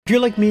you're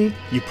like me,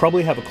 you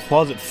probably have a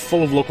closet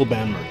full of local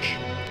band merch.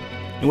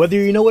 And whether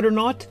you know it or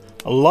not,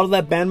 a lot of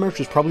that band merch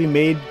was probably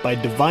made by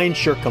Divine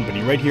Shirt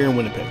Company right here in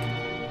Winnipeg.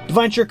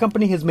 Divine Shirt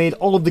Company has made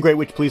all of the Great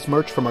Witch Police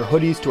merch, from our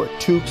hoodies to our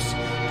toques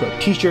to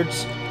our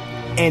t-shirts.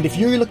 And if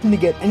you're looking to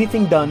get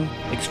anything done,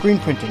 like screen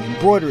printing,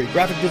 embroidery,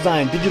 graphic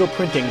design, digital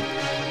printing,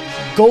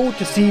 go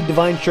to see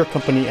Divine Shirt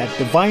Company at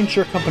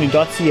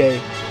divineshirtcompany.ca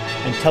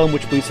and tell them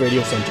Witch Police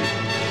Radio sent you.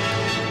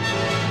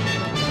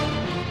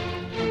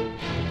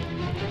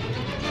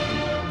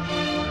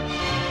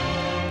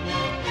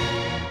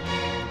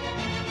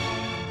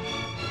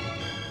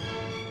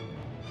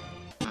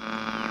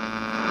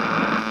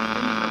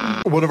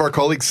 One of our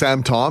colleagues,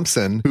 Sam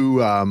Thompson,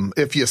 who,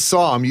 if you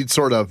saw him, you'd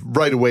sort of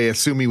right away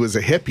assume he was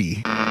a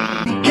hippie.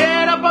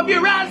 Get up off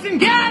your ass and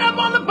get up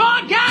on the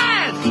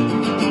podcast!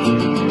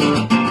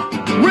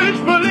 Witch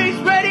Police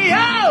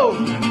Radio!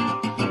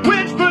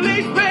 Witch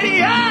Police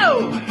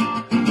Radio!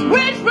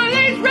 Witch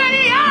Police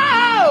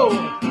Radio!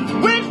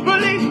 Witch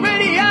Police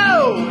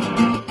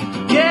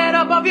Radio! Get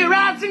up off your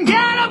ass and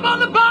get up on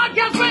the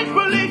podcast! Witch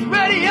Police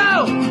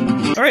Radio!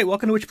 All right,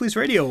 welcome to Witch Police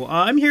Radio.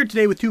 I'm here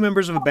today with two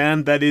members of a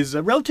band that is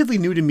relatively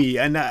new to me,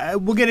 and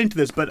we'll get into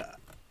this, but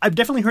I've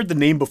definitely heard the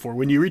name before.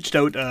 When you reached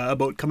out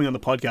about coming on the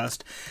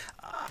podcast,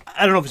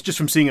 I don't know if it's just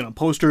from seeing it on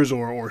posters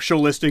or show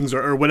listings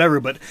or whatever,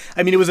 but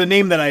I mean, it was a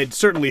name that I had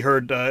certainly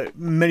heard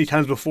many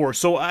times before.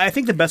 So I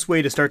think the best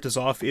way to start this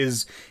off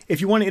is if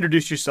you want to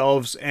introduce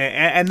yourselves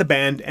and the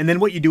band, and then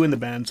what you do in the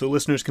band, so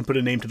listeners can put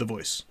a name to the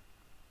voice.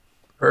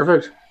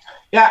 Perfect.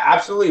 Yeah,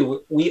 absolutely.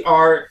 We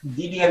are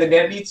DD and the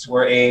Deadbeats.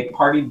 We're a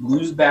party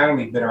blues band.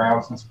 We've been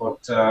around since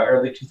about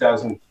early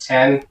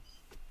 2010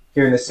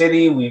 here in the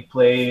city. We've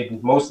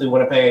played mostly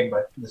Winnipeg,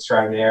 but the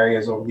surrounding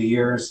areas over the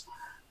years.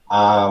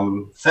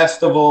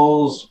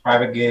 Festivals,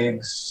 private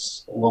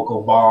gigs,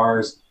 local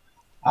bars.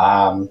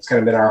 It's kind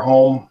of been our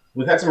home.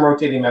 We've had some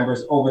rotating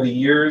members over the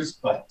years,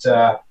 but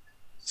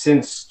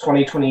since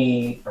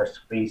 2020 or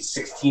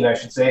 2016, I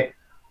should say,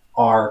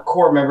 our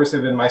core members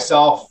have been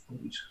myself,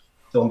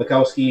 Dylan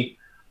Bukowski,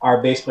 our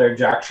bass player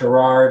Jack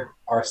Sherrard,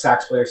 our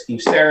sax player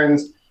Steve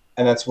Sterens,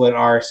 and that's when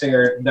our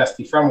singer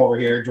Dusty From over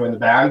here joined the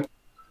band.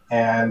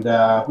 And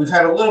we've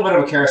had a little bit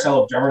of a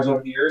carousel of drummers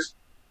over the years,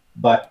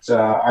 but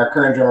our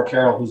current drummer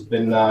Carol, who's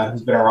been a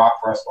rock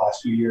for us the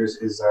last few years,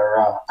 is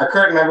our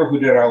current member who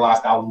did our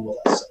last album with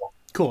us. So.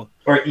 Cool.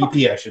 Or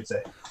EP, I should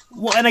say.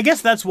 Well, and I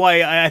guess that's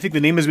why I think the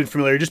name has been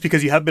familiar, just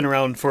because you have been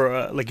around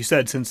for, like you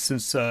said, since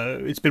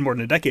it's been more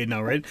than a decade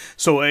now, right?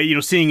 So,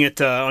 seeing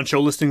it on show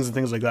listings and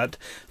things like that,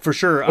 for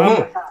sure.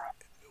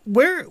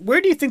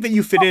 Where do you think that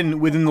you fit in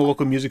within the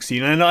local music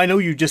scene? And I know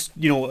you just,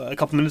 a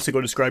couple minutes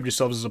ago described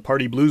yourselves as a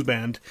party blues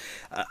band.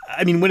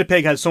 I mean,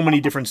 Winnipeg has so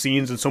many different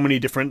scenes and so many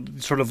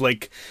different sort of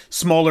like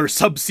smaller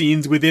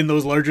sub-scenes within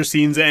those larger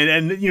scenes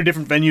and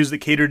different venues that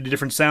cater to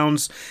different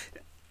sounds.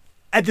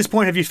 At this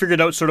point, have you figured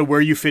out sort of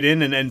where you fit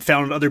in and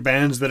found other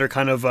bands that are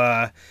kind of,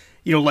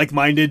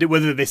 like-minded,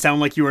 whether they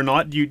sound like you or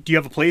not? Do you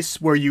have a place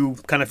where you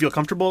kind of feel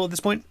comfortable at this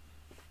point?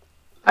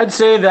 I'd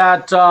say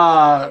that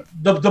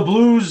the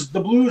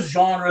blues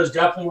genre is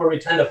definitely where we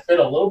tend to fit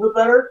a little bit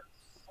better.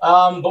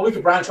 But we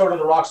could branch out on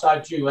the rock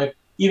side too. Like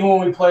even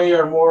when we play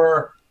our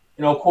more,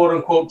 quote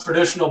unquote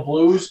traditional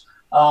blues,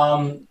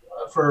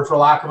 for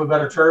lack of a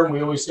better term, we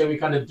always say we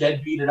kind of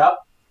deadbeat it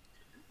up.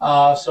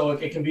 So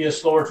it can be a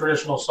slower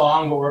traditional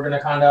song, but we're going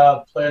to kind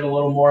of play it a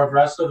little more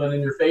aggressive and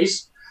in your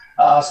face.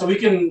 So we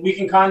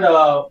can kind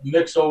of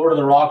mix over to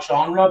the rock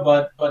genre,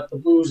 but the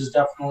blues is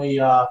definitely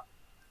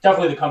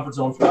the comfort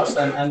zone for us.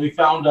 And we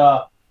found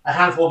a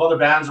handful of other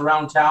bands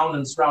around town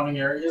and surrounding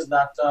areas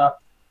that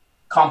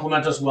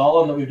complement us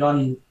well and that we've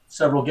done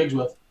several gigs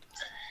with.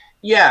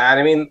 Yeah, and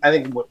I mean, I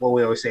think what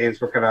we always say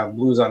is we're kind of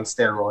blues on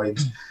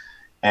steroids.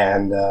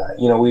 And,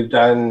 we've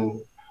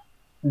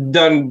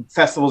done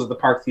festivals at the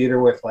Park Theater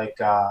with like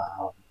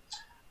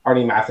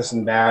Arnie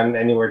Matheson Band,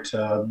 anywhere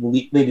to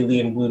Lady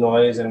Lee and Blue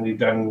Noise, and we've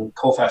done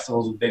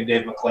co-festivals with Big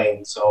Dave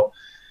McLean. So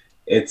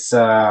it's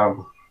I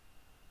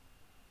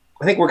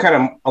think we're kind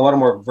of a lot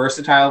more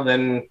versatile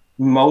than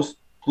most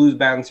blues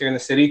bands here in the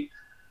city,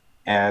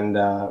 and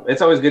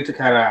it's always good to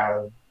kind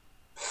of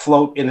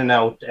float in and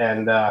out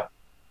and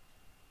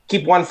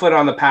keep one foot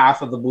on the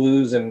path of the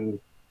blues and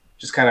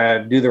just kind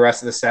of do the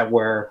rest of the set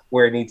where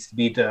it needs to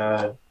be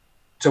to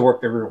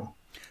work the room.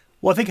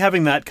 Well, I think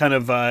having that kind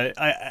of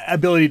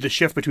ability to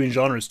shift between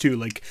genres too,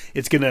 like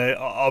it's going to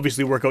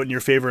obviously work out in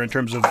your favor in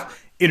terms of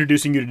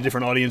introducing you to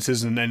different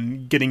audiences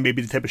and getting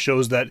maybe the type of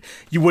shows that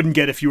you wouldn't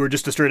get if you were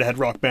just a straight ahead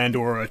rock band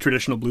or a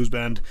traditional blues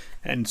band.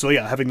 And so,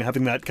 yeah, having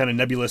that kind of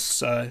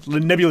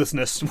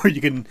nebulousness where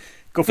you can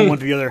go from one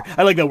to the other.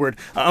 I like that word.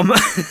 I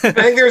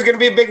think there's going to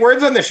be big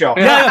words on the show.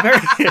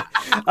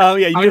 Yeah,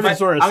 you need a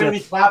thesaurus. I'm going to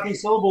be clapping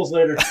syllables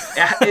later.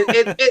 Yeah,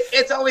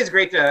 it's always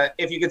great to,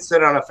 if you could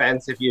sit on a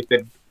fence, if you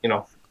could,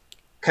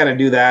 kind of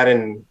do that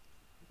and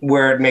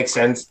where it makes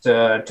sense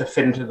to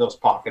fit into those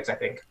pockets, I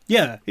think.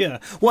 Yeah, yeah.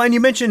 Well, and you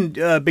mentioned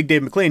Big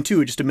Dave McLean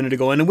too just a minute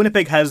ago, and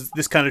Winnipeg has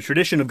this kind of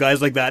tradition of guys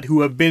like that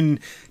who have been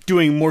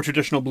doing more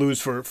traditional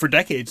blues for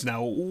decades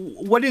now.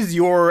 What is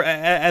your,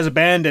 as a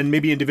band and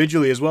maybe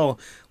individually as well,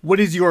 what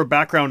is your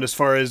background as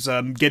far as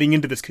getting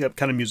into this kind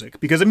of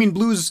music? Because I mean,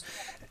 blues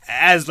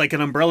as like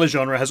an umbrella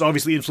genre has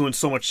obviously influenced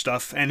so much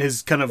stuff and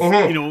has kind of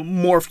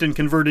morphed and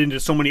converted into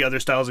so many other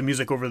styles of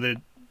music over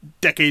the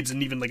decades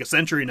and even like a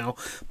century now.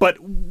 But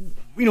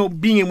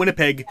being in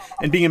Winnipeg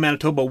and being in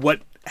Manitoba,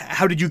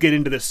 how did you get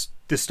into this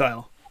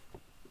style?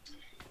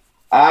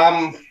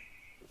 Well,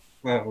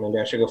 maybe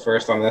I should go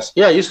first on this.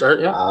 Yeah, you start.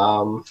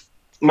 Yeah.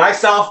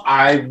 Myself,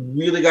 I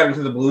really got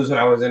into the blues when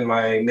I was in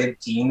my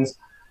mid-teens.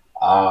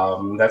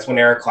 That's when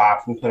Eric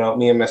Clapton put out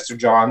Me and Mr.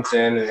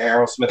 Johnson, and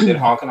Aerosmith did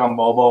Honkin' on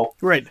Bobo.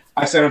 Right.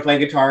 I started playing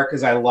guitar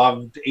because I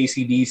loved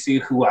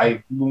AC/DC, who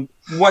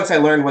once I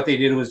learned what they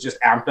did, was just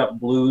amped up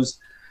blues.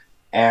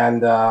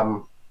 And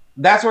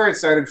that's where it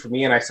started for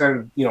me. And I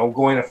started,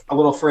 going a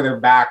little further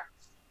back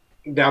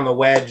down the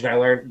wedge, and I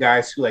learned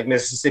guys who like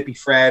Mississippi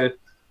Fred,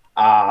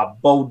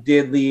 Bo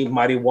Diddley,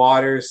 Muddy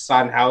Waters,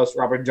 Son House,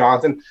 Robert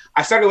Johnson.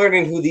 I started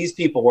learning who these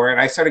people were,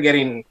 and I started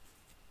getting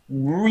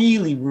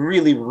really,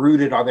 really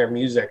rooted on their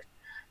music.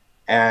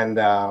 And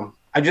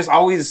I just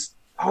always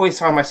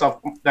found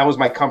myself, that was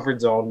my comfort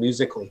zone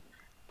musically.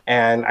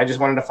 And I just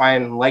wanted to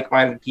find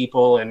like-minded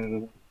people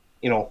and,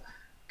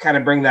 kind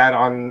of bring that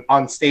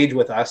on stage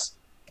with us.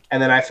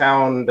 And then I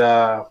found,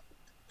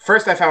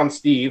 first I found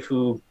Steve,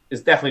 who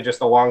is definitely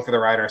just along for the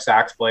ride, our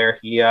sax player.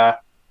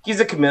 He's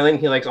a chameleon.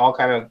 He likes all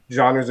kind of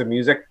genres of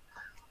music.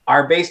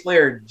 Our bass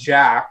player,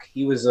 Jack,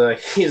 he's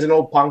an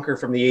old punker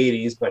from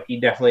the 80s, but he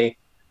definitely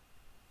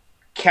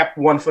kept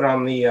one foot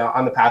on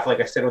the path, like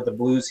I said, with the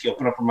blues. He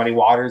opened up for Muddy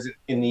Waters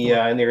in the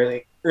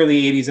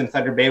early 80s in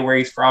Thunder Bay, where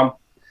he's from.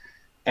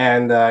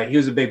 And he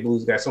was a big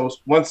blues guy. So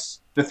once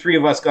the three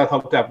of us got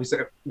hooked up, we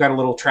got a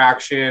little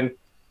traction.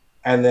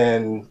 And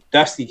then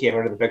Dusty came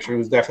into the picture,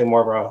 who's definitely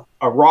more of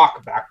a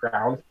rock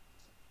background.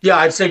 Yeah,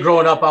 I'd say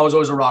growing up, I was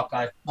always a rock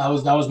guy. That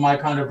was my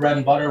kind of bread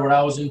and butter, what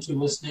I was into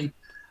listening.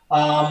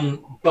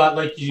 But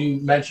like you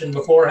mentioned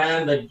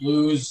beforehand, like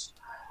blues,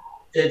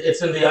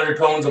 it's in the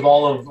undertones of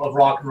all of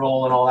rock and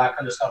roll and all that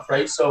kind of stuff,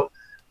 right? So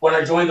when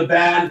I joined the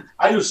band,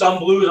 I knew some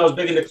blues. I was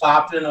big into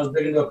Clapton. I was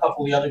big into a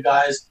couple of the other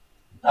guys.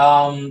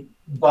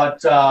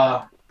 But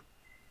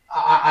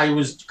I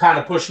was kind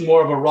of pushing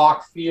more of a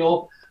rock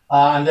feel,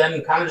 and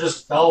then kind of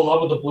just fell in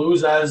love with the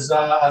blues as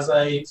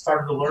I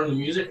started to learn the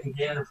music and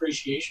gain an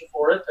appreciation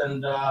for it.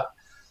 And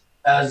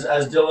as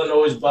Dylan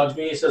always bugs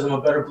me, he says I'm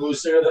a better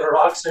blues singer than a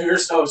rock singer.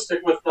 So stick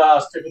with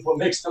what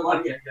makes the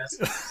money, I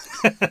guess.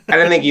 I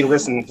didn't think he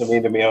listened to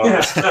me, to be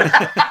honest.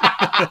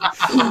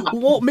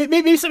 Well,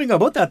 maybe something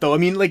about that, though. I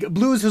mean, like,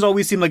 blues has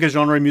always seemed like a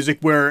genre of music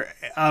where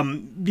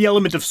the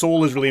element of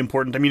soul is really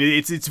important. I mean,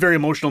 it's very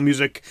emotional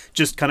music,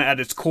 just kind of at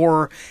its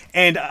core.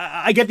 And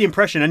I get the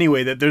impression,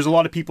 anyway, that there's a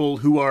lot of people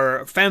who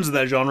are fans of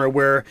that genre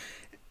where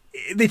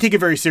they take it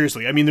very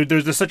seriously. I mean,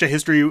 there's such a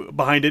history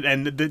behind it,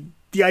 and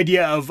the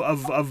idea of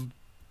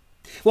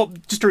well,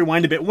 just to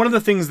rewind a bit, one of the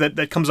things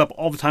that comes up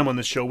all the time on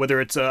this show, whether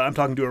it's I'm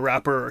talking to a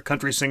rapper or a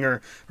country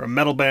singer or a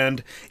metal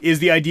band, is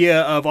the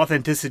idea of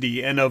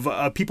authenticity and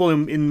of people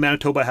in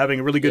Manitoba having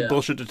a really good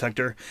bullshit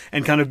detector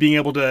and kind of being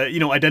able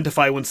to,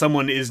 identify when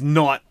someone is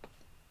not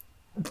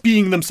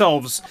being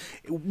themselves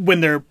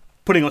when they're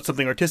putting out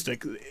something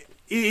artistic.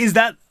 Is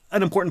that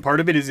an important part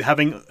of it, is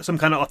having some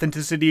kind of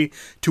authenticity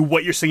to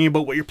what you're singing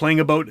about, what you're playing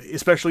about,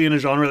 especially in a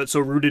genre that's so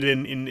rooted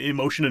in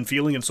emotion and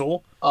feeling and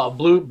soul?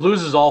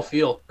 Blues is all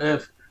feel.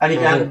 And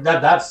again,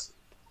 that's,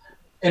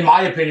 in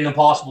my opinion,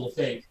 impossible to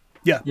fake.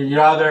 Yeah. You're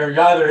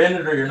either in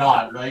it or you're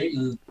not, right?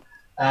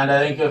 And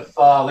I think if,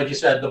 like you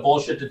said, the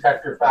bullshit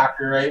detector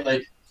factor, right?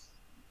 Like,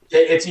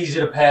 it's easy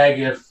to peg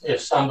if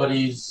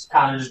somebody's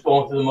kind of just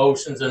going through the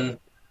motions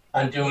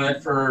and doing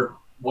it for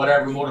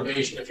whatever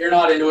motivation. If you're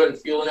not into it and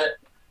feeling it,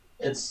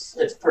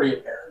 it's pretty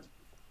apparent.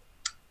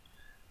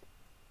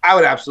 I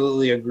would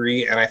absolutely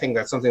agree, and I think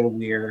that's something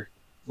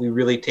we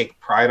really take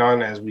pride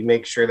on, as we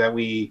make sure that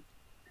we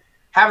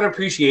have an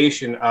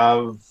appreciation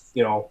of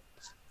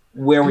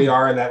where we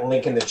are in that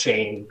link in the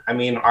chain. I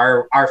mean,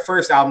 our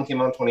first album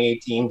came out in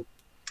 2018.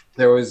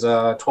 There was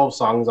 12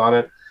 songs on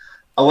it.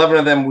 11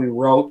 of them we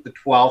wrote. The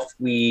 12th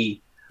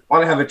we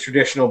want to have a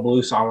traditional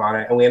blues song on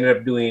it, and we ended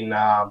up doing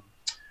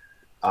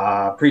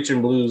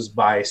Preachin' Blues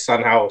by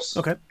Son House.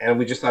 Okay. And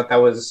we just thought that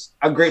was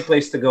a great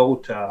place to go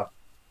to,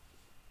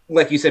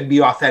 like you said,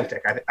 be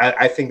authentic.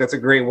 I think that's a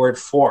great word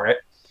for it.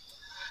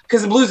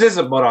 Because the blues is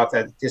about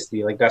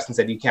authenticity. Like Dustin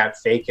said, you can't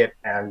fake it.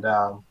 And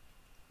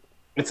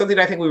it's something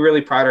I think we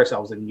really pride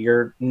ourselves in.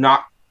 You're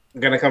not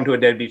going to come to a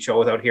Deadbeat show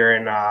without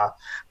hearing a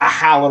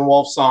Howlin'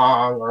 Wolf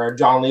song or a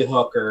John Lee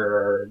Hooker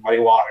or Muddy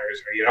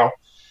Waters, or,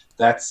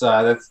 that's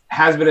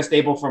has been a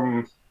staple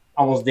from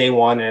almost day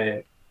one.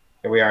 And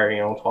here we are,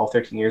 12,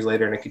 13 years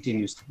later, and it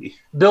continues to be.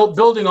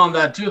 Building on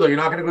that, too, though, you're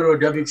not going to go to a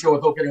W show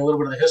without getting a little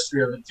bit of the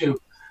history of it, too.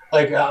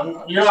 Like,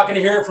 you're not going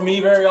to hear it from me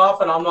very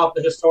often. I'm not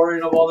the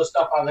historian of all this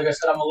stuff. Like I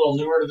said, I'm a little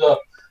newer to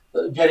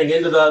getting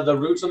into the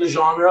roots of the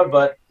genre,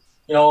 but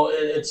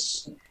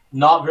it's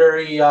not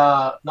very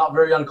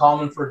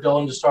uncommon for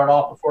Dylan to start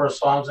off before a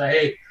song, say,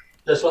 hey,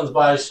 this one's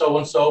by so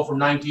and so from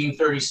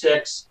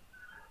 1936,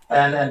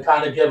 and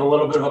kind of give a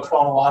little bit of a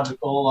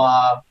chronological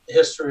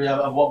history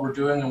of what we're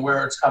doing and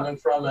where it's coming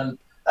from, and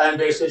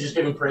basically just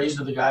giving praise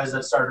to the guys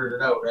that started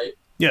it out, right?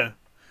 Yeah.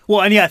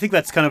 Well, and yeah, I think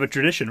that's kind of a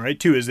tradition, right?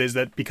 Too, is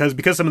that because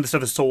some of the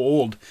stuff is so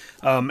old,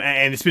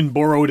 and it's been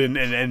borrowed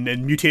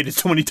and mutated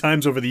so many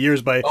times over the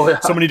years by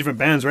so many different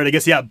bands, right? I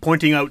guess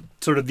pointing out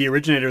sort of the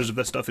originators of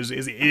this stuff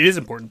is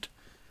important.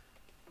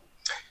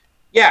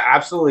 Yeah,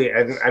 absolutely,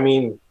 and I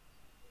mean,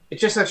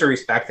 it's just such a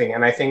respect thing,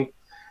 and I think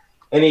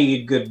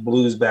any good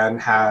blues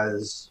band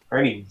has, or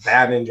any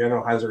band in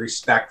general, has a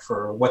respect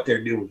for what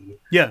they're doing.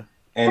 Yeah,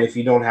 and if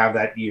you don't have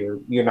that, you're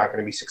not going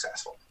to be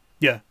successful.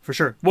 Yeah, for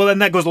sure. Well, and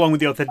that goes along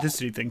with the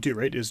authenticity thing too,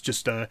 right? Is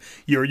just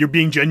you're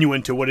being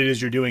genuine to what it is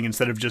you're doing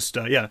instead of just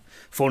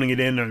phoning it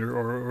in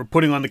or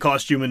putting on the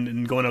costume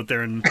and going out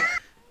there and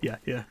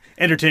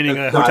entertaining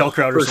a hotel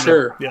crowd or something.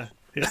 Sure. Yeah.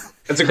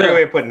 That's a great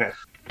way of putting it.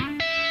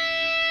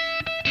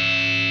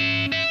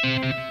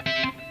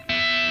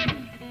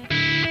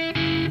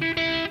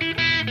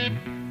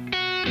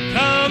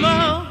 Come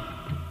on,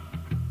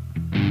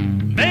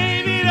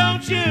 baby,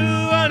 don't you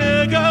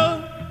wanna go?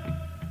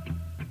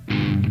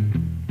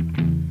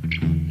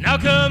 Now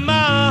come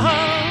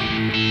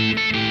on,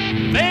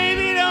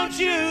 baby, don't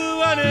you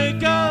wanna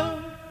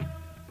go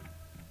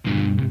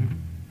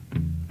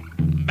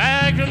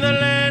back from the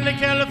land of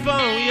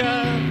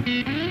California,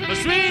 my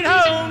sweet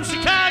home,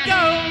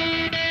 Chicago.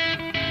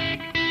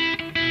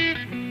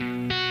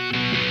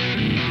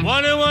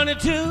 1 and 1 and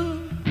 2,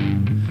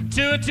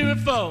 2 and 2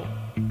 and 4.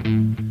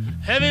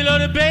 Heavy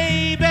loaded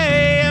baby,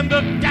 I'm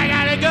booked, I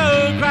gotta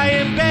go,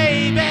 crying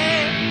baby.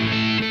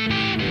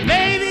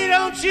 Baby,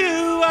 don't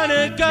you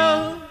wanna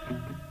go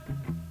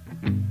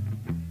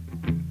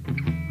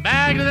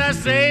back to that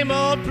same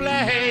old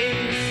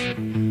place,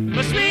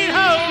 my sweet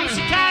home,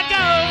 Chicago.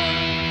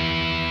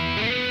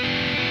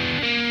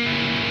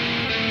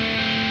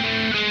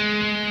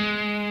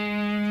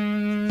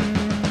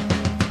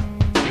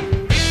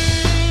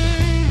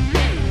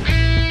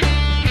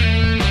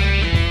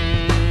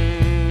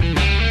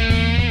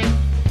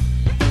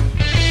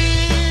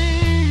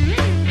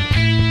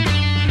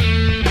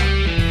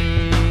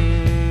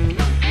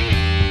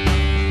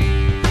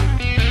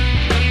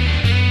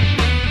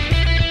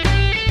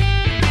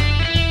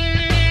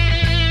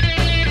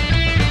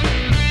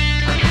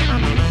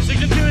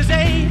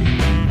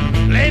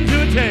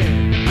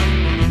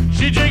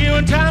 She trick you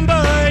one time,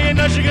 boy, you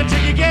know she can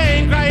trick you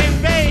again,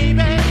 crying, baby.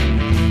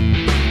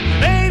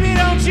 Baby,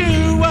 don't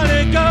you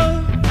wanna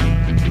go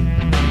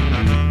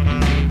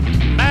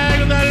back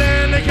to that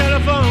land of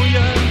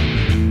California,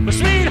 my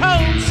sweet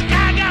home,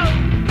 Chicago.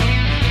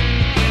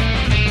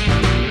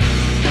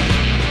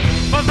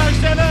 4, 5,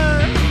 7,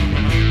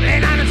 8,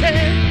 9, and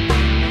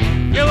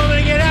 10. You want me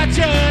to get at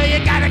you, you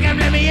gotta come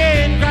let me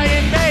in,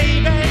 crying,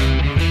 baby.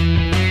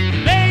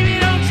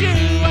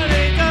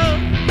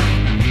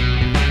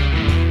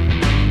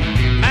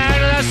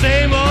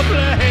 Same old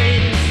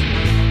place,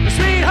 my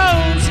sweet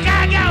home,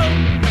 Chicago.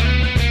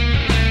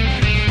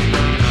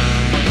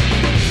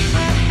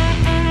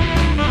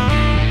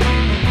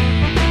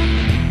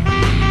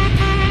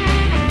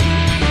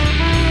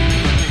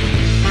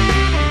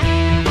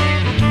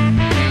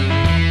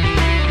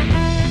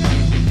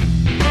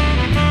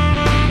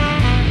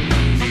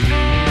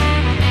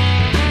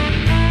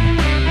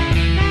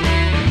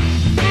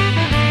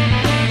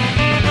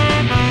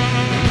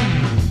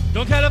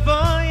 Don't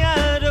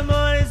California, the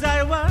mornings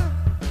I want.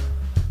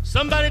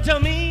 Somebody tell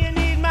me you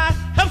need my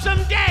help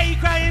someday,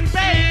 crying,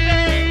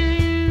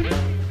 baby.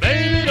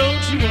 Baby,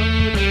 don't you want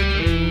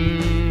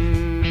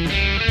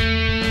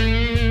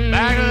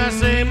back to that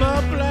same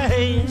old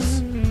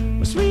place,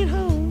 my sweet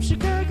home,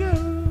 Chicago.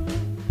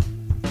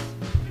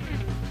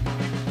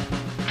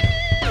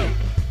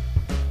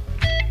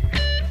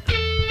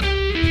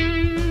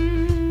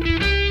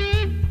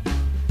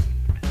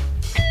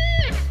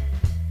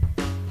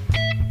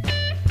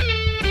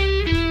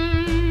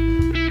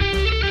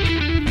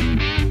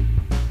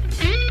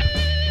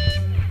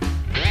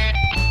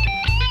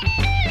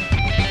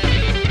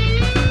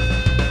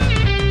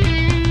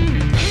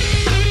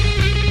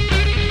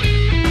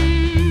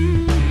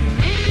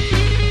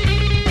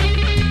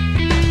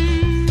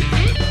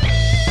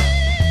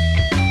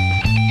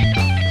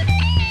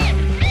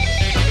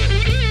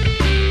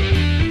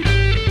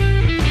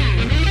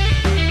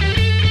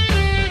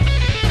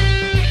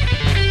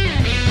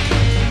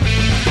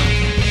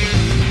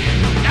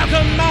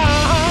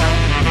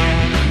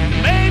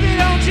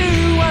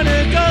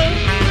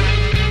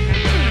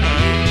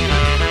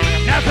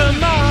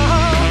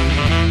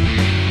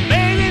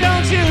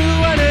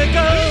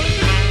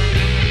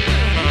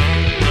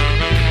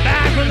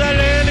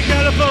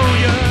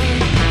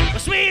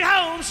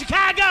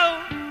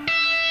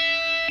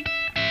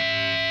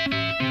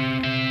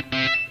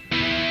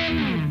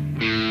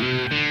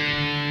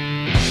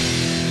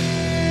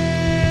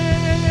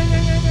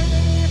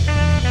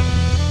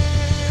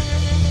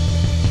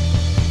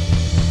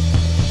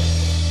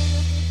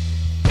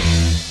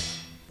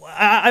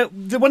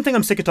 The one thing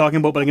I'm sick of talking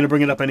about, but I'm going to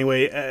bring it up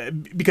anyway,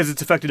 because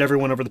it's affected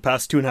everyone over the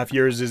past 2.5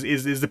 years,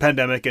 is the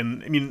pandemic.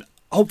 And I mean,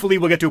 hopefully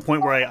we'll get to a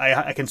point where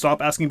I can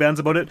stop asking bands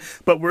about it.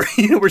 But we're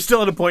we're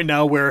still at a point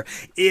now where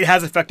it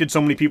has affected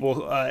so many people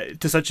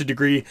to such a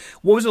degree.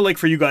 What was it like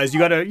for you guys? You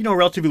got a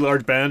relatively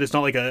large band. It's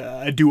not like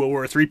a duo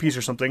or a 3-piece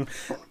or something.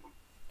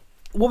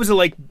 What was it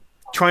like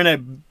trying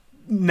to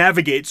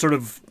navigate sort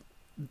of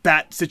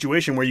that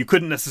situation where you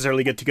couldn't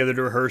necessarily get together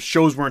to rehearse,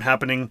 shows weren't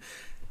happening?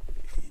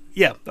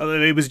 Yeah,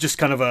 it was just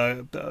kind of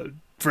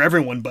for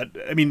everyone, but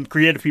I mean,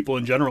 creative people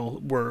in general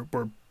were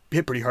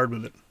hit pretty hard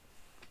with it.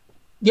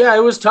 Yeah, it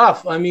was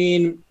tough. I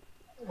mean,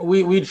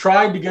 we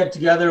tried to get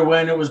together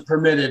when it was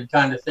permitted,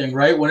 kind of thing,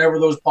 right? Whenever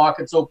those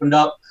pockets opened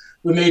up,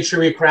 we made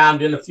sure we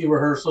crammed in a few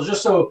rehearsals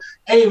just so,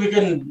 hey, we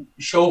can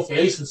show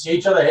face and see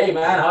each other. Hey,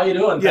 man, how you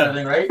doing? Kind of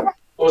thing, right? It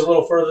goes a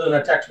little further than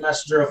a text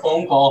message or a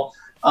phone call.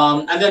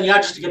 And then,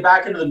 just to get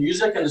back into the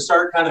music and to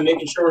start kind of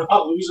making sure we're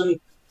not losing,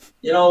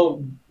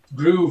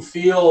 groove,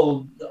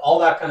 feel, all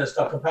that kind of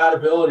stuff,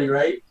 compatibility,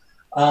 right?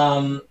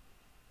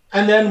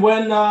 And then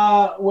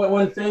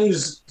when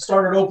things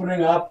started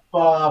opening up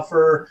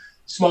for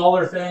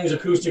smaller things,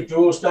 acoustic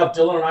duo stuff,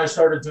 Dylan and I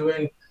started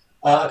doing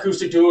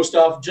acoustic duo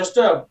stuff just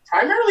to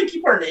primarily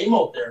keep our name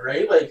out there,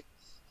 right? Like,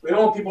 we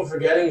don't want people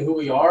forgetting who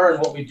we are and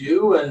what we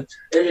do, and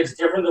it's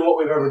different than what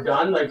we've ever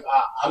done. Like,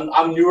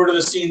 I'm newer to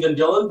the scene than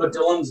Dylan, but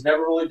Dylan's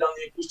never really done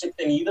the acoustic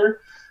thing either.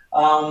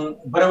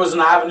 But it was an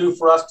avenue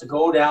for us to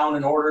go down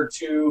in order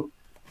to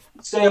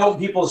stay out in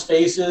people's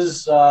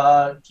faces,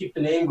 keep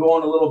the name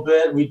going a little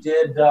bit. We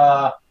did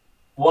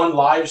one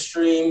live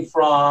stream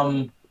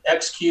from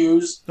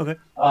XQs. Okay.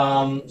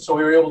 So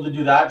we were able to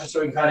do that just so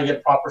we can kind of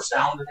get proper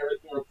sound and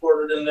everything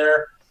recorded in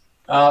there.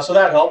 So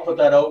that helped put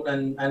that out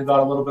and got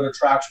a little bit of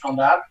traction on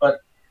that.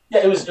 But yeah,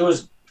 it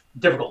was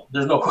difficult.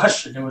 There's no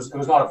question. It was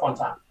not a fun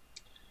time.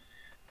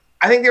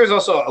 I think there was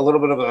also a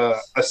little bit of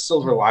a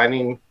silver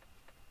lining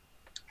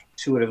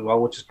to it as well,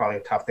 which is probably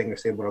a tough thing to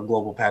say about a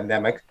global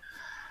pandemic.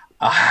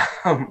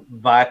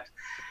 But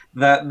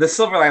the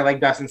silver lining, like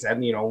Dustin said,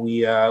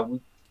 we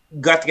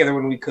got together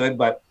when we could,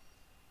 but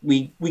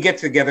we get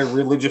together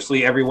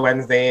religiously every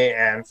Wednesday,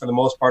 and for the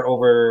most part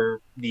over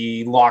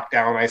the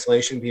lockdown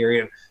isolation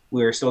period,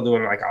 we were still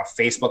doing like a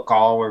Facebook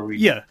call where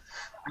we have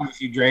a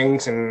few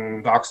drinks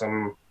and talk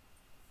some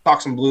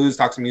blues,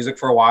 talk some music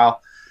for a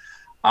while.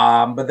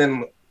 But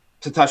then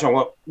to touch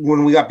on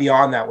when we got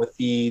beyond that with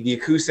the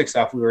acoustic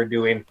stuff we were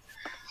doing,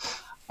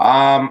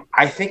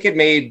 I think it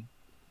made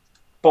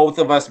both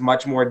of us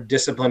much more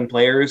disciplined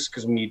players,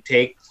 because when you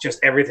take just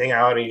everything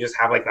out and you just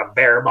have like the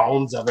bare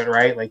bones of it,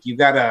 right? Like you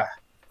gotta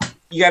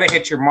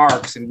hit your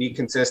marks and be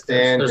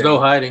consistent. There's no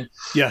hiding.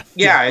 Yeah.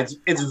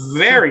 It's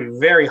very,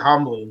 very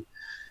humbling.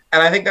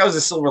 And I think that was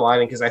a silver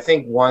lining, because I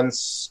think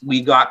once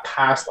we got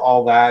past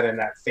all that and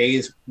that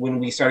phase, when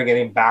we started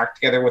getting back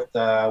together with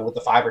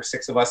the 5 or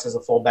 6 of us as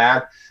a full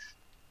band,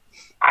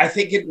 I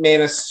think it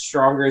made us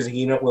stronger as a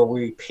unit, where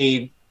we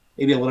paid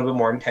maybe a little bit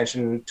more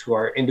attention to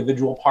our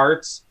individual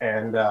parts.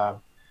 And I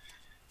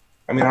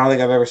don't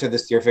think I've ever said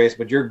this to your face,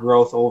 but your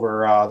growth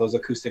over those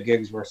acoustic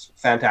gigs were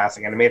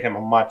fantastic, and it made him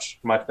a much,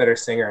 much better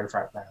singer and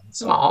frontman.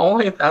 So.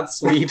 Oh, that's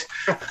sweet.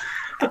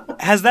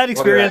 Has that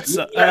experience,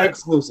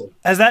 exclusive?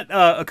 Has that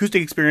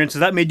acoustic experience,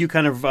 has that made you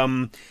kind of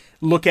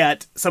look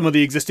at some of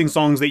the existing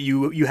songs that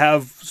you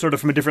have sort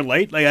of from a different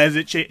light? Like, has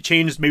it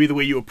changed maybe the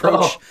way you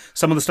approach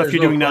some of the stuff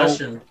you're doing now?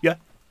 Yeah.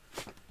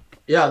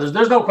 Yeah,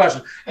 there's no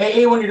question.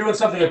 Hey, when you're doing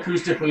something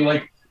acoustically,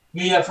 like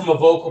me from a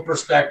vocal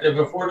perspective,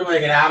 if we're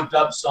doing an amped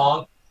up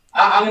song,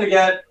 I'm going to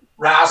get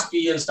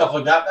raspy and stuff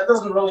like that. That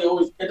doesn't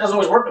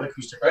always work with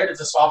acoustic, right? It's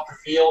a softer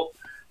feel.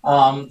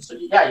 So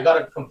yeah, you got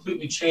to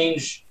completely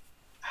change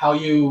how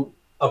you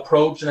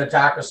approach and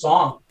attack a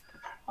song.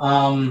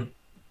 It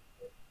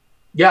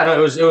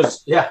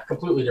was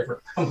completely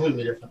different.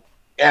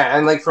 Yeah,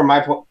 and like from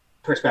my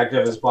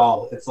perspective as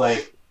well, it's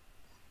like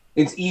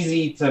it's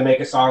easy to make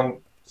a song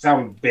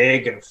sound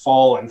big and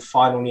full and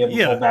fun when you have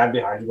a full band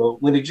behind you,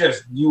 but when it's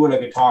just you and a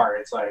guitar,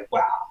 it's like,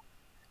 wow,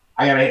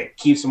 I gotta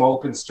keep some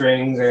open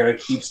strings, I gotta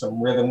keep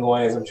some rhythm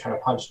going as I'm trying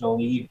to punch in a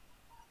lead.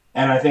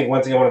 And I think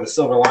once again, one of the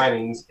silver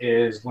linings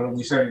is when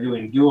we started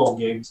doing duo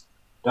gigs,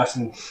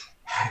 Dustin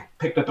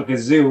picked up a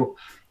kazoo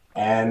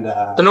and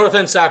the north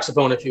end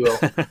saxophone, if you will.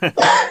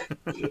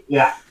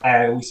 Yeah,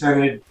 and he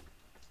started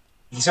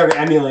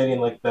emulating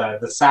like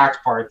the sax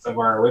parts of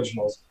our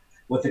originals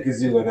with the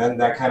kazoo, and then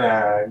that kind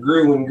of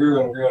grew and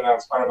now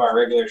it's part of our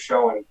regular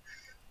show, and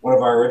one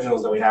of our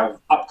originals that we have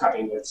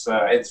upcoming,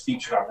 it's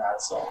featured on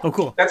that. So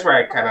cool. That's where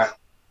I kind of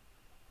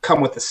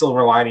come with the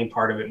silver lining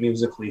part of it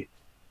musically.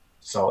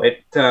 So you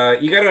got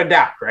to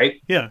adapt,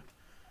 right? Yeah.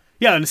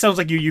 Yeah, and it sounds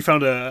like you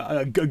found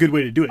a good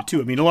way to do it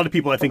too. I mean, a lot of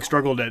people I think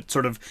struggled at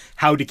sort of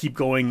how to keep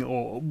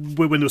going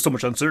when there was so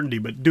much uncertainty.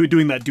 But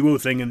doing that duo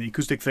thing and the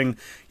acoustic thing,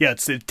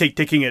 it's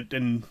taking it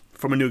and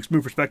from a new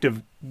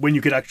perspective when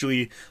you could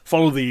actually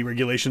follow the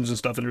regulations and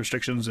stuff and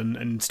restrictions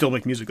and still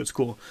make music that's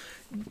cool.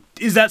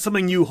 Is that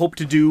something you hope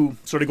to do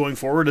sort of going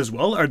forward as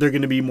well? Are there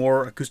going to be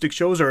more acoustic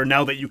shows, or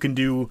now that you can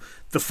do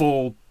the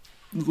full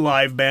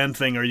live band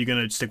thing? Or are you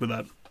going to stick with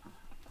that?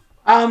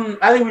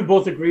 I think we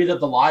both agree that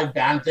the live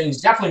band thing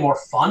is definitely more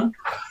fun.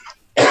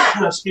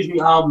 Excuse me.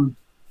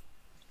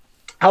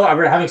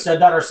 However, having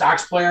said that, our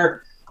sax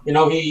player,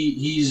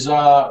 he's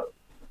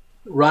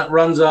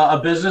runs a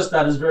business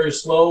that is very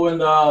slow in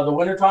the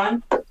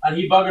wintertime, and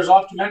he buggers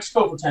off to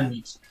Mexico for 10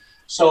 weeks.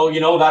 So,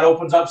 that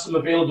opens up some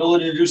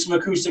availability to do some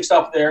acoustic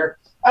stuff there.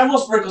 And we'll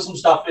sprinkle some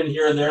stuff in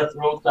here and there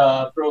throughout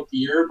the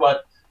year.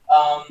 But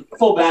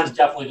full band's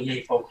definitely the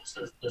main focus.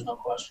 There's no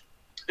question.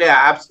 Yeah,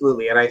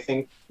 absolutely. And I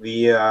think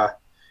the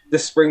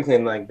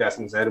sprinkling, like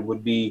Dustin said,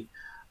 would be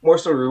more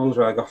so rooms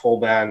where like a full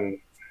band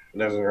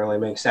doesn't really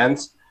make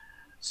sense.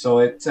 So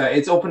it's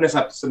opened us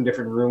up to some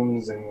different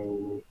rooms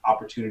and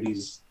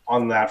opportunities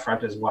on that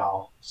front as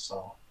well.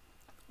 So.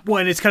 Well,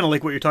 and it's kind of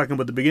like what you're talking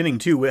about at the beginning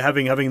too.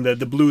 Having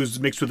the blues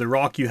mixed with the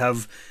rock, you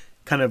have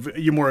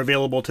you're more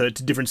available to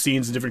different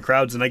scenes and different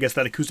crowds, and I guess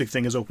that acoustic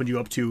thing has opened you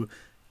up to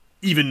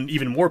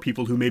even more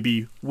people who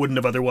maybe wouldn't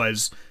have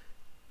otherwise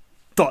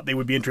thought they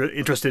would be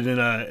interested in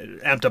a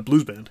amped up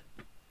blues band.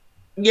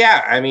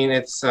 Yeah, I mean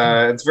it's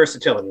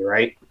versatility,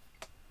 right?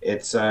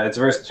 It's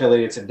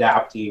versatility. It's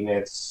adapting.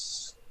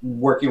 It's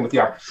working with the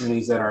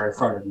opportunities that are in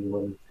front of you,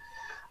 and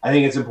I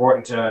think it's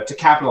important to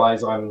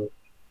capitalize on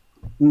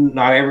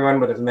not everyone,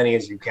 but as many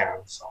as you can.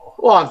 So,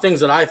 well, on things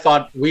that I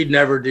thought we'd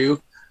never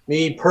do.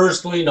 Me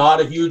personally,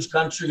 not a huge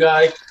country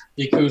guy.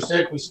 The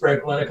acoustic, we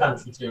sprinkle in a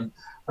country tune,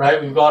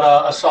 right? We've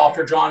got a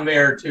softer John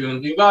Mayer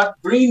tune. We've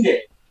got Green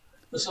Day.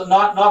 So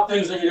not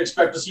things that you'd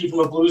expect to see from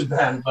a blues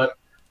band, but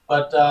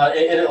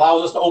it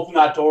allows us to open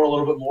that door a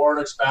little bit more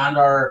and expand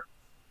our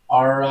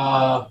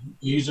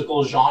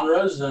musical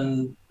genres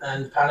and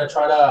kind of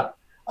try to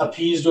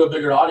appease to a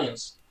bigger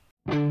audience.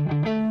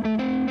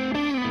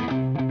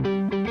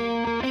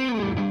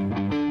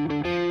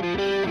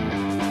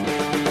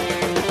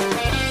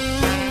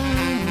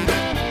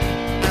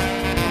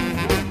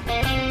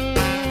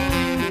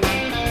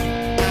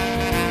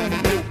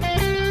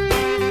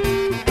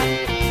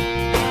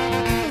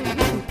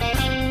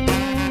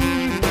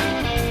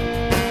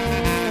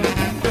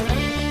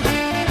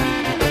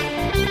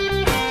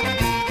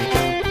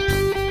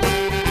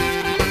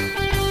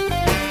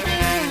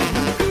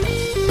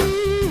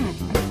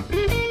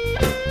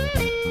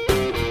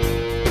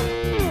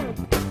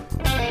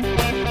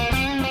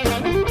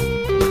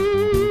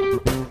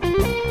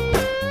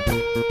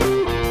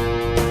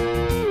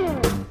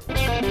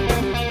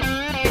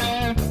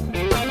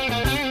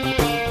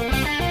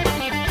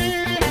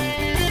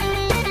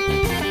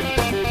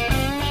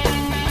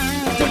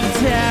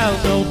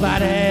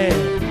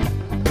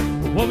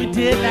 What we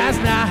did last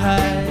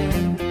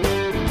night.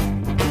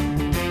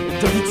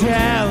 Don't you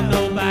tell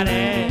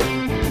nobody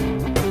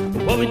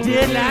what we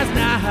did last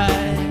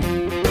night.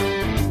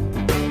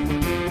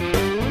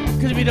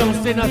 'Cause if you don't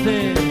say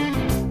nothing,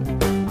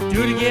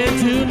 do it again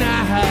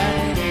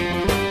tonight.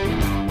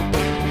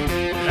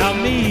 And I'll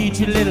meet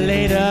you a little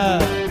later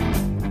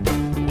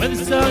when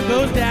the sun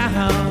goes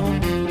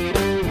down.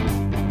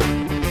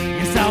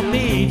 Yes, I'll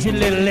meet you a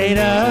little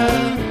later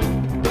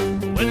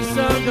when the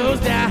sun goes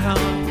down.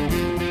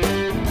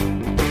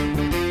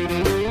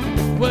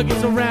 What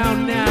gets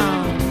around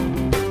now,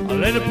 I'll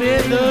let it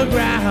hit the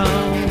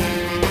ground.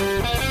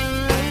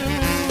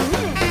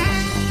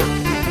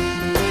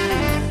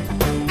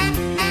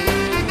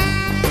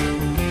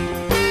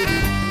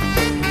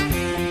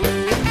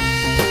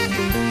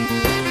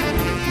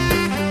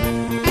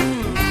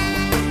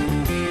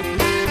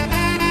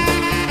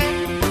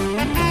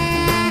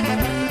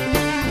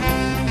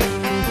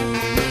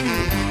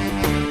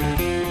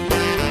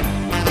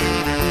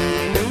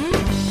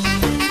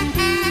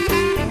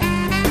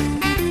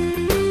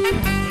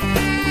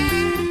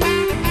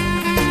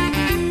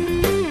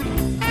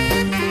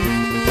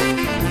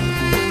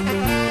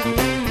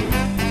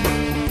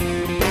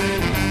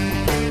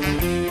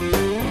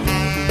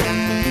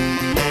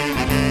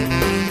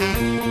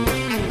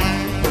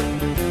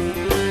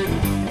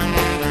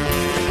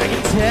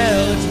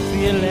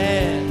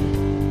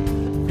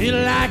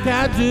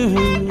 I do.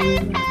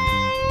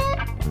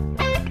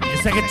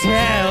 Yes, I can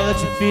tell that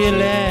you feel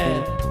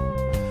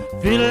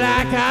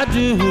like I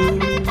do.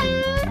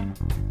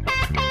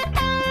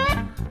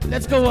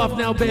 Let's go off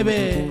now,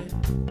 baby.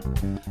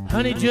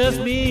 Honey,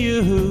 just me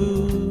and you.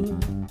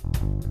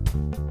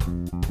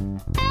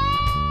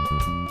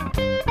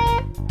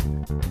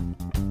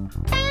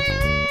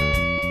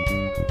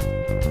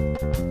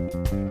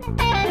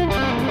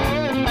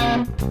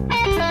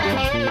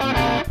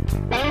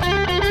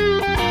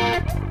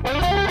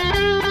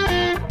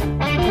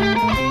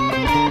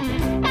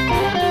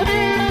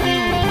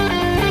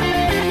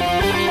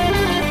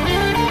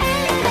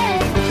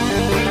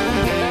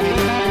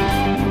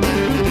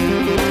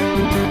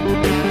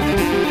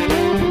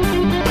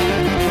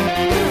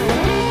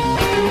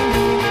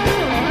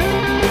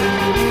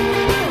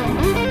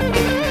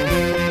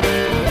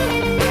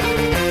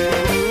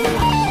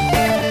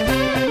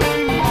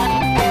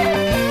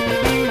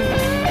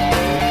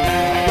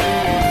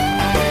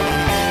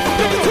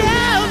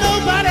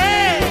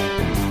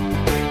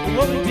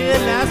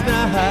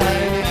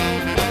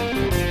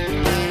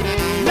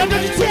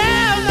 Don't you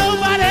tell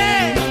nobody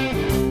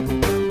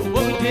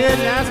what we did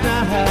last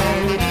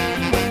night.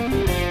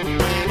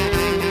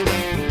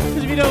 'Cause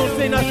if you don't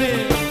say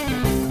nothing,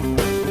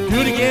 do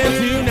it again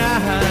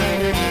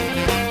tonight.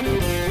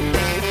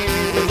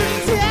 Don't you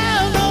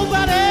tell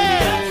nobody.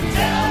 Don't you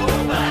tell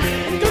nobody.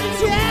 Don't you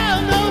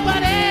tell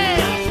nobody.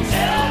 Don't you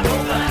tell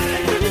nobody.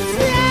 Don't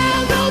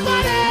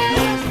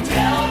you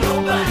tell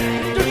nobody.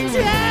 Don't you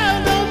tell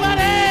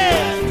nobody. Don't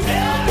you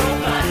tell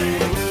nobody.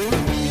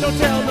 Don't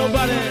tell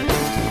nobody,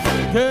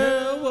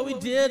 girl, what we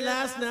did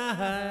last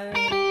night.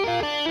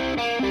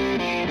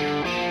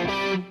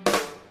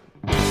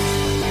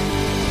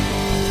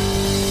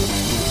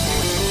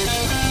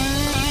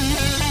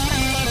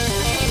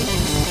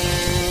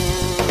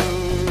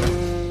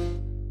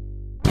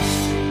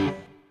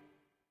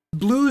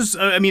 Blues,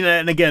 I mean,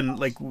 and again,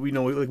 like we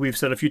know, like we've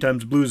said a few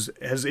times, blues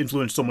has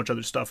influenced so much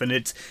other stuff,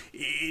 and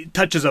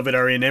touches of it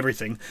are in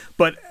everything.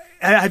 But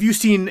have you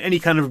seen any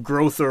kind of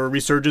growth or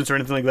resurgence or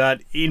anything like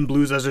that in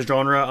blues as a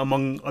genre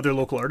among other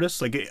local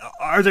artists? Like,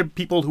 are there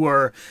people who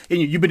are,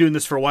 and you've been doing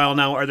this for a while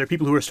now, are there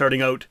people who are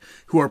starting out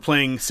who are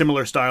playing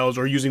similar styles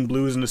or using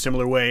blues in a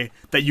similar way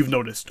that you've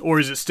noticed? Or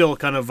is it still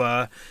kind of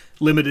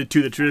limited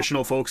to the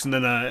traditional folks and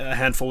then a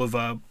handful of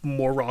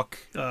more rock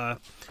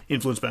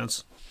influenced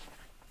bands?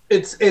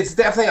 It's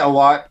definitely a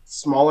lot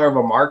smaller of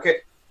a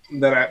market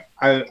than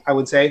I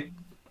would say.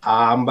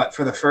 But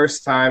for the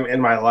first time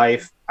in my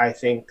life, I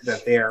think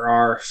that there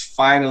are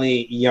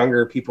finally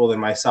younger people than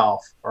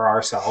myself or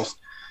ourselves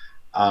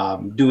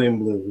doing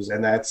blues.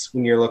 And that's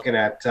when you're looking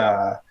at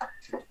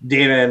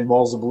Dana and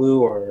Balls of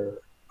Blue or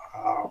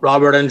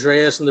Robert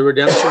Andreas and the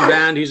Redemption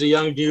Band. He's a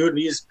young dude.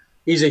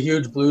 He's a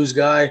huge blues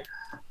guy.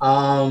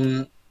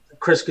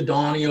 Chris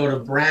Godani out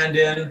of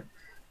Brandon.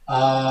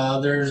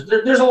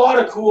 There's a lot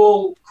of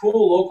cool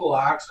local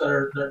acts that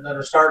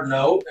are starting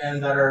out,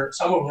 and that are,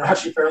 some of them are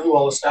actually fairly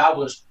well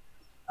established,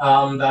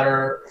 that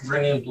are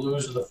bringing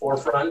blues to the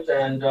forefront,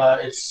 and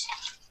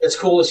it's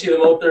cool to see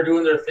them out there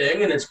doing their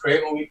thing, and it's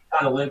great when we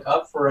kind of link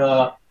up for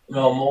a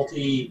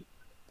multi-bill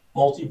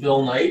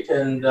night,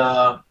 and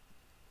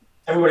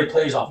everybody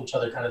plays off each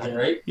other kind of thing,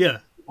 right? Yeah.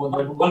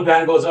 When one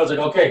band goes out, it's like,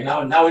 okay,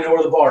 now we know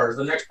where the bar is.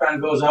 The next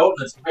band goes out,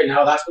 and it's okay,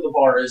 now that's where the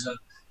bar is, and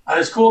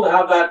it's cool to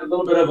have that, a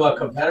little bit of a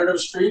competitive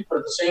streak, but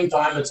at the same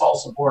time, it's all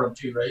supportive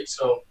too, right?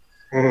 So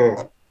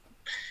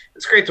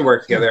it's great to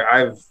work together.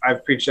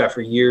 I've preached that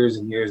for years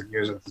and years and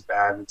years with this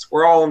band.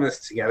 We're all in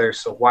this together,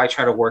 so why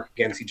try to work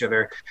against each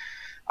other?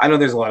 I know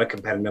there's a lot of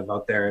competitiveness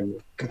out there,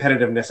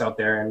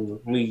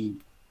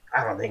 and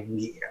I don't think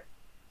we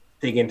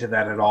dig into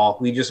that at all.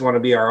 We just want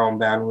to be our own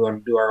band. We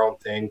want to do our own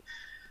thing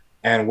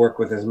and work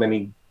with as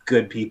many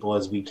good people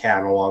as we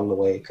can along the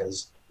way,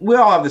 because we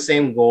all have the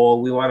same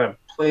goal. We want to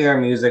play our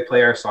music,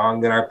 play our song,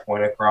 get our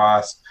point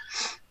across,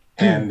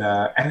 and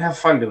have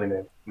fun doing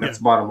it. That's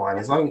the bottom line.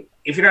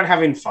 If you're not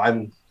having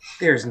fun,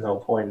 there's no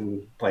point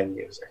in playing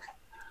music.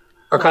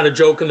 Our kind of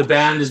joke in the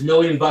band is $1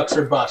 million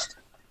or bust,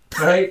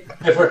 right?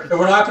 If we're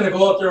not going to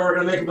go out there, we're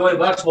going to make $1 million.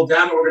 Well,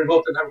 damn it, we're going to go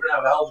out there and we're going to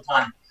have a hell of a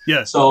time.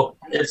 Yeah. So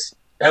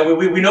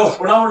we know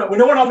we're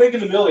not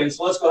making the millions.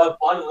 So let's go have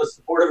fun and let's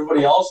support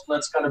everybody else. And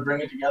let's kind of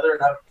bring it together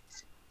and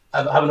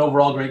have an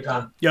overall great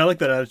time. Yeah, I like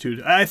that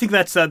attitude. I think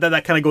that's that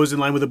kind of goes in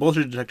line with the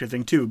bullshit detector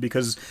thing too,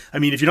 because I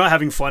mean, if you're not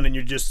having fun and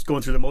you're just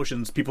going through the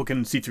motions, people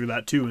can see through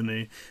that too,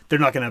 and they're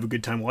not going to have a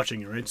good time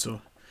watching it, right?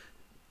 So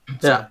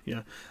yeah.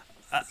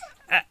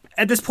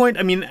 At this point,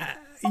 I mean,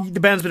 the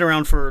band's been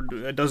around for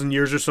a dozen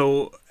years or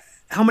so.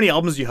 How many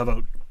albums do you have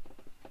out?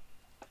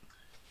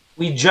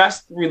 We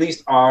just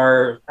released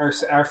our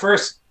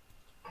first.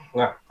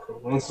 Well,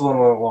 that's a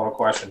long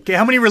question. Okay,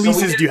 how many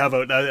releases do you have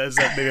out? Is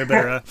that maybe a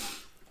better?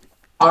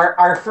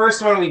 Our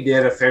first one we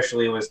did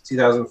officially was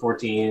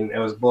 2014. It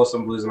was Blow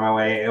Some Blues My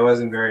Way. It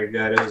wasn't very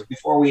good. It was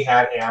before we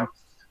had AMP.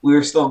 We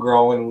were still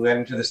growing. We went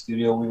into the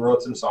studio. We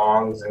wrote some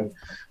songs and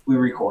we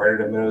recorded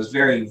them. And it was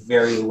very,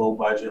 very low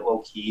budget, low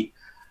key.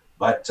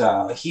 But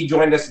he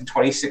joined us in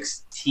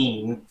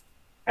 2016.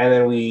 And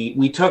then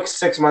we took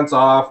 6 months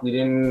off. We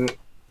didn't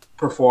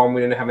perform. We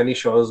didn't have any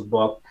shows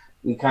booked.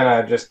 We kind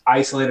of just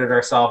isolated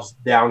ourselves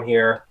down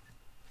here.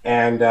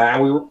 And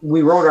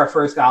we wrote our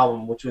first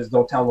album, which was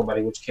Don't Tell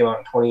Nobody, which came out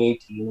in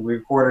 2018. We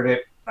recorded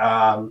it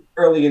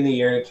early in the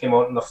year. It came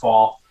out in the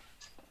fall.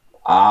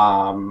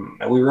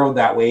 And we rode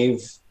that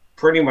wave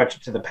pretty much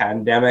to the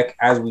pandemic.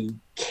 As we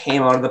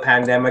came out of the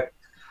pandemic,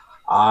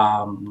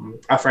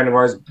 a friend of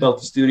ours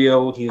built a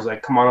studio. He was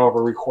like, come on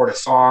over, record a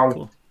song.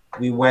 Cool.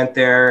 We went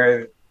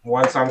there.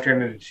 One song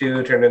turned into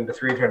 2, turned into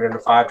 3, turned into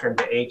 5, turned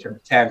into 8, turned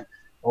to 10.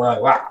 We're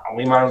like, wow,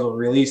 we might as well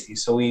release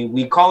these. So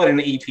we call it an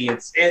EP.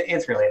 It's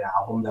really an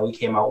album that we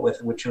came out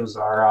with, which was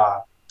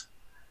our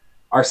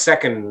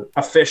second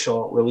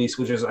official release,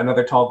 which is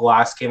Another Tall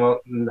Glass, came out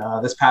in,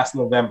 this past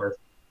November.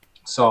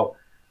 So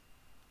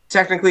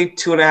technically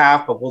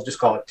 2.5, but we'll just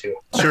call it 2.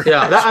 Sure.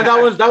 Yeah,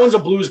 that one's a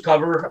blues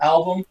cover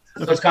album.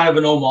 So it's kind of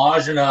an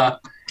homage and us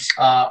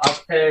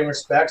paying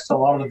respects to a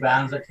lot of the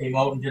bands that came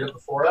out and did it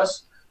before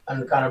us,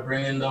 and kind of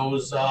bringing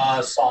those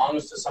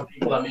songs to some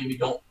people that maybe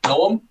don't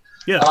know them.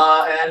 Yeah.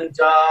 And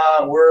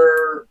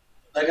we're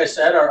like I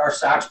said, our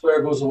sax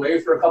player goes away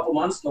for a couple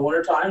months in the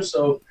wintertime.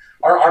 So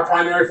our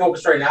primary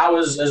focus right now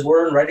is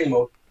we're in writing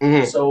mode.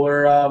 Mhm.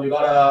 So we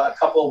got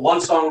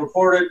one song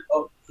recorded,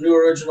 a new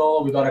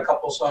original. We got a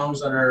couple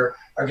songs that are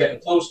getting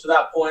close to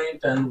that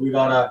point, and we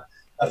got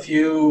a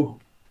few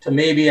to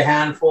maybe a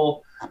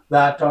handful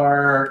that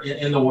are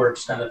in the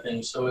works, kind of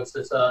thing. So it's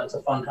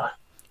a fun time.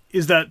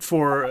 Is that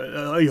for?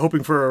 Are you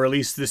hoping for a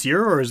release this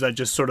year, or is that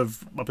just sort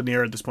of up in the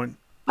air at this point?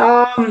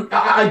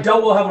 I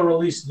doubt we'll have a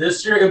release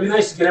this year. It'd be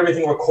nice to get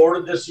everything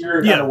recorded this year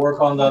and kind of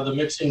work on the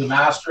mixing, the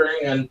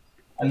mastering, and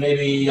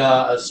maybe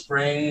a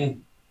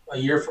spring, a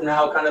year from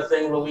now kind of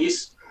thing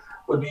release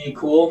would be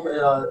cool.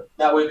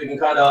 That way we can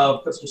kind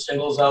of put some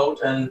singles out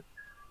and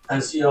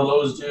see how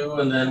those do,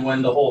 and then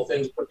when the whole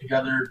thing's put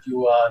together,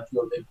 do a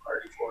big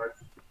party for it.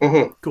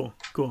 Mhm. Cool.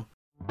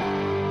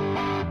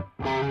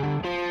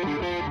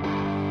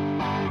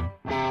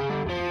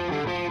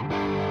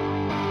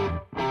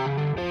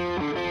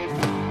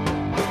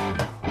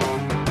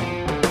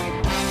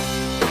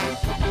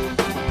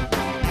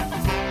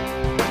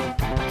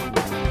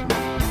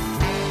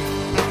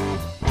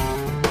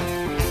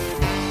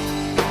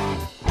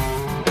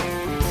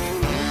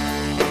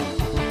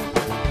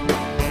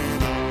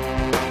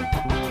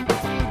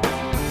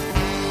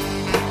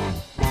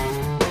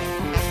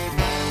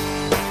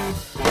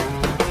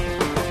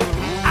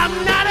 I'm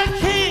not a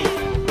king.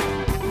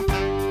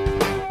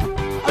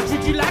 I'll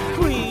treat you like a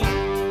queen.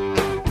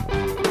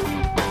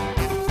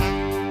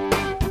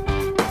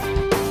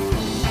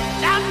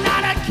 I'm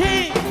not a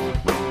king.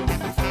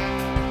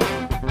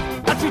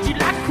 I'll treat you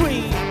like a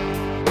queen.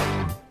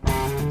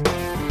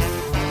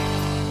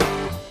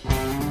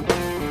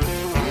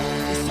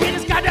 The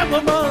sweetest goddamn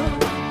woman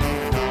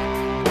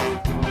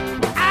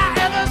I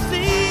ever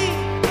seen.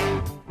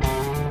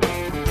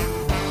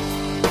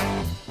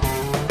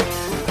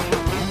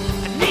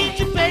 I need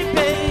you,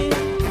 baby,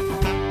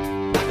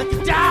 like a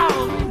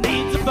dog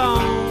needs a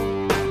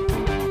bone.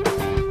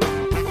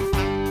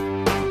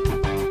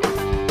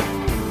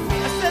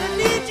 I said I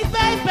need you,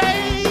 baby,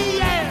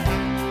 yeah,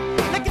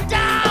 like a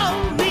dog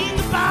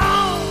needs a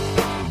bone.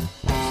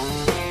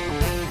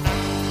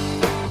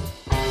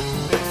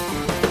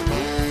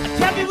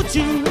 Tell me what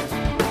you,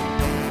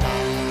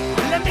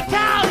 let me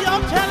call your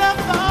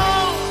telephone.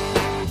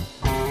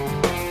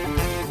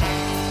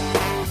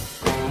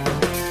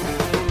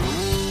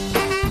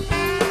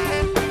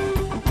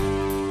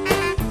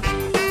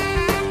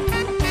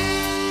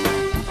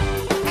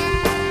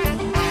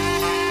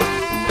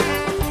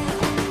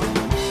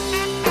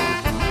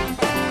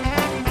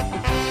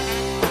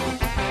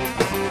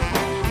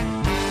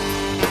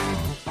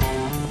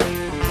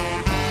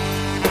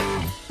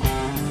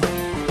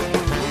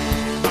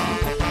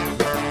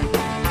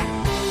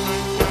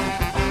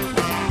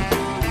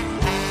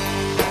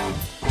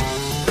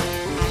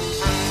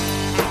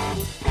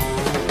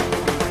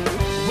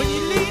 When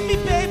you leave me,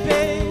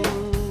 baby,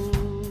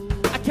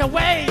 I can't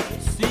wait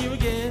to see you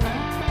again.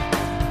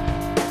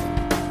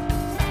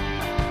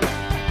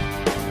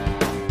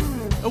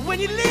 When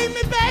you leave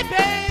me,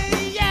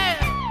 baby, yeah,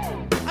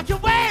 I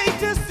can't wait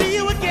to see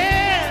you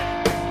again.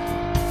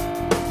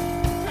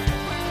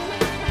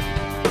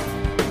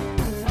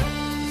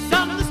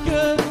 Something that's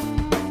good,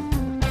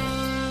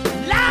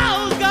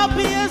 law's gonna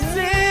be a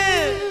sin.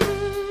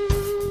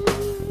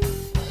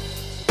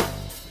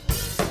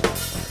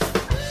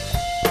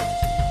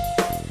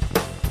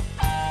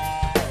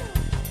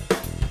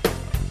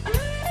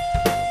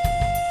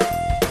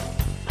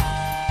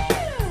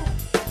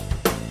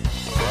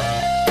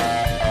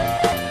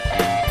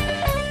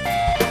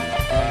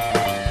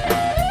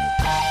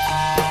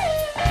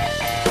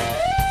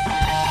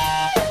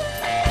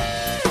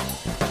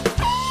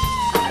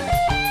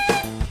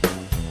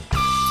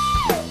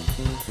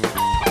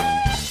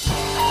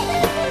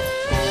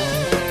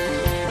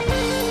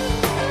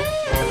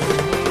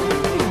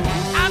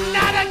 I'm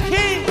not a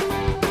king.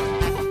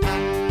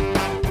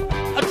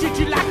 I'll treat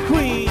you like a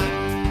queen.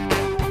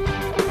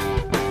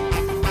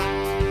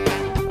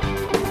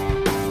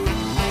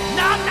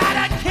 No, I'm not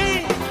a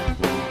king.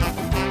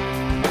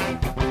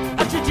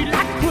 I'll treat you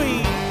like a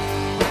queen.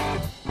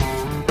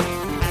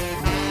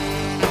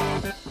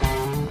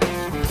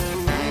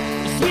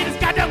 The sweetest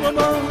goddamn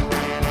woman,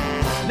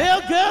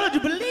 little girl, do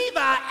you believe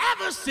I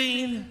ever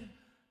seen?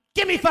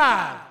 Give me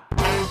 5.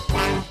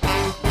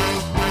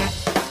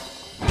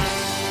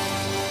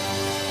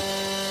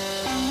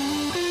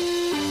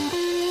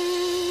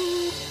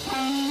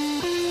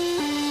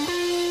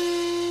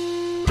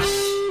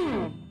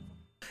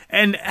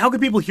 And how can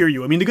people hear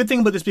you? I mean, the good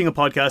thing about this being a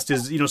podcast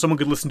is, someone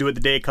could listen to it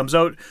the day it comes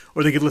out,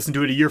 or they could listen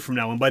to it a year from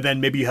now. And by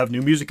then, maybe you have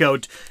new music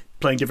out,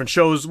 playing different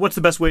shows. What's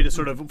the best way to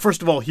sort of,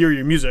 first of all, hear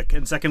your music,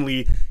 and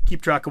secondly,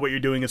 keep track of what you're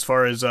doing as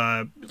far as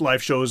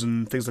live shows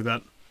and things like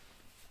that?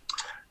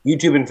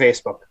 YouTube and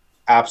Facebook,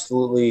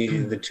 absolutely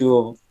the two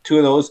of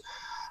those.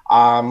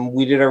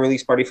 We did a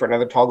release party for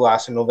Another Tall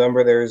Glass in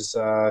November. There's 2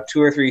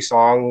 or 3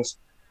 songs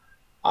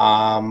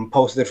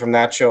posted from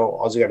that show.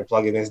 All you got to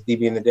plug in is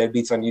DB and the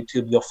Deadbeats on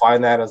YouTube. You'll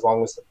find that, as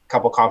long as a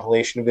couple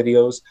compilation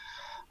videos.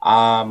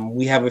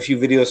 We have a few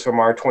videos from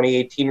our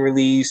 2018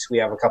 release. We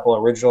have a couple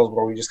of originals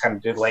where we just kind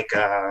of did like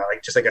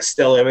a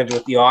still image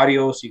with the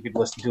audio, so you could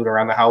listen to it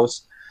around the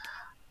house.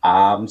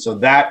 So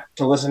that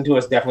to listen to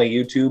is definitely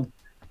YouTube.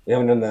 We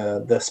haven't done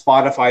the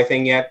Spotify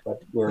thing yet,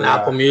 but we're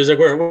Apple Music.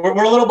 We're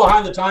a little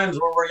behind the times.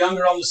 We're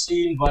younger on the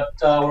scene, but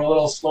we're a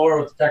little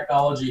slower with the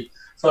technology.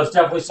 So it's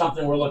definitely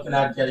something we're looking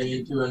at getting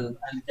into and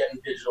getting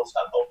digital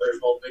stuff out there as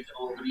well, make it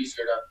a little bit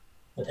easier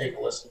to take a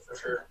listen for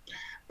sure.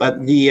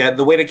 But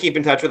the way to keep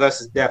in touch with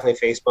us is definitely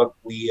Facebook.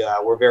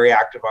 We're very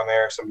active on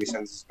there. If somebody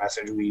sends us a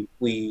message,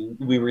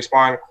 we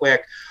respond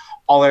quick.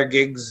 All our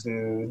gigs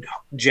and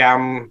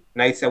jam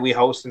nights that we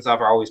host and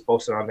stuff are always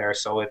posted on there.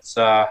 So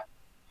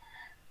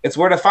it's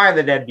where to find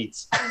the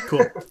deadbeats.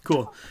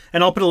 Cool.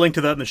 And I'll put a link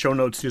to that in the show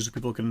notes too, so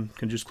people can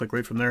just click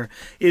right from there.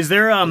 Is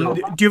there do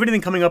you have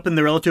anything coming up in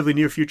the relatively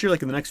near future,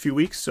 like in the next few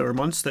weeks or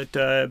months,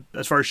 that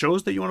as far as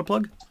shows that you want to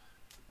plug?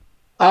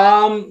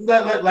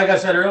 Like I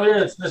said earlier,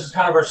 this is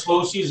kind of our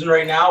slow season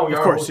right now. We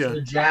are hosting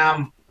the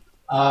jam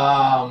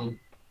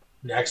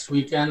next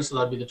weekend, so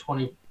that'd be the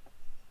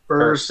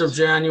 21st of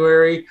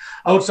January.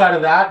 Outside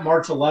of that,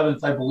 March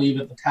 11th, I believe,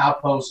 at the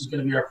Tap House is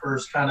going to be our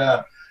first kind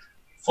of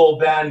full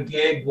band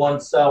gig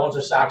once our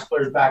sax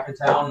player's back in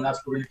town, and that's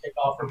where we're going to kick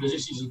off our busy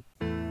season.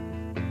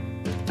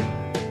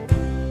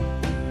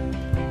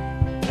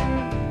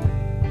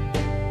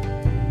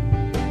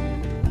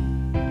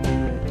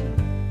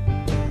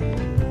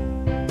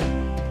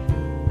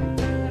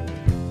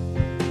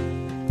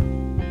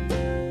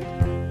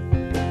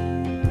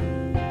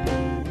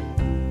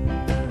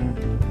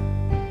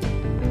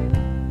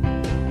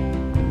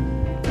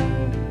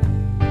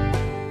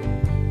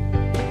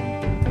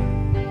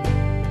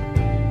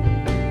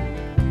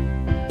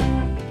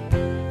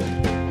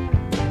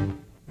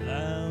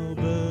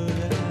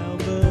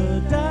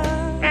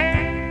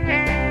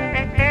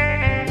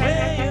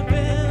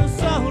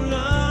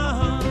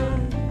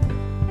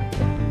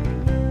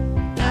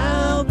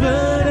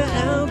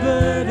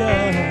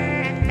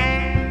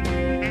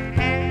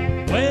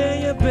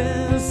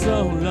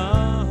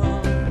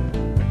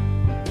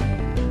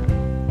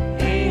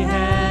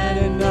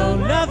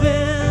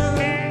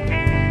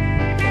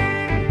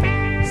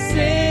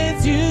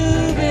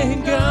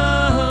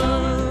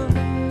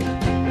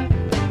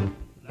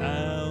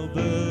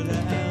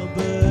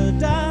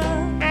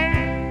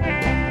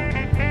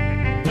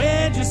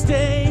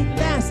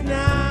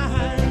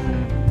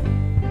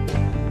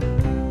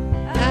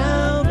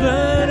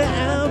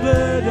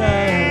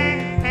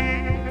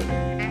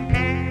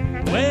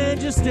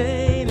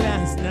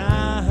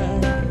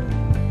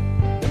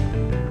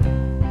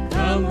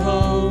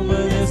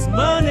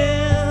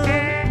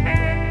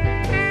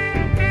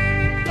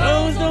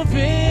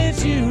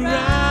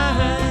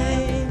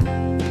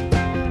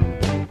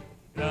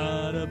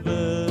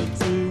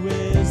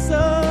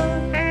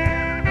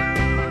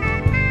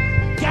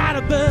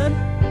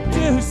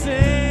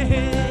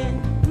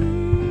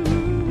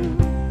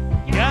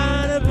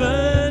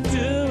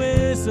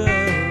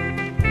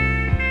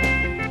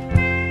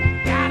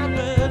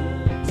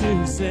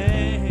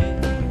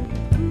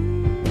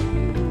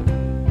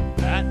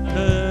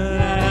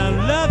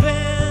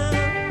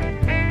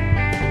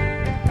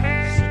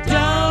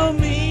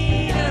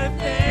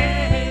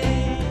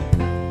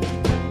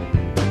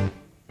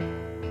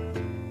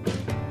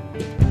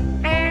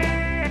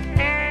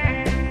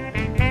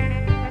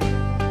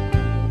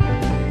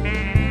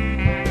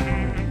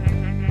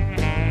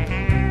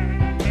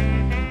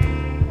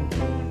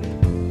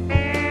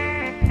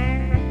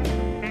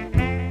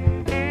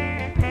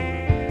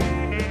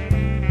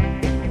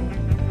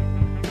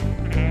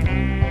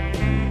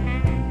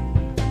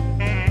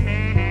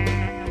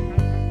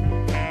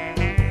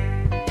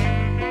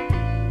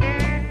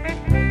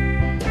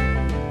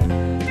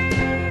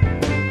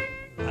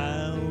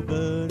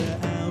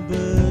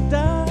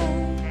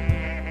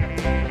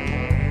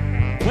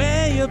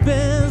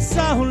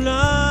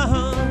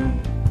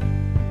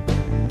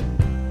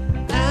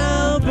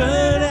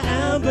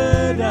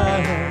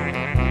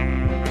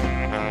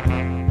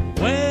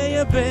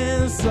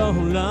 So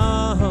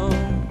long.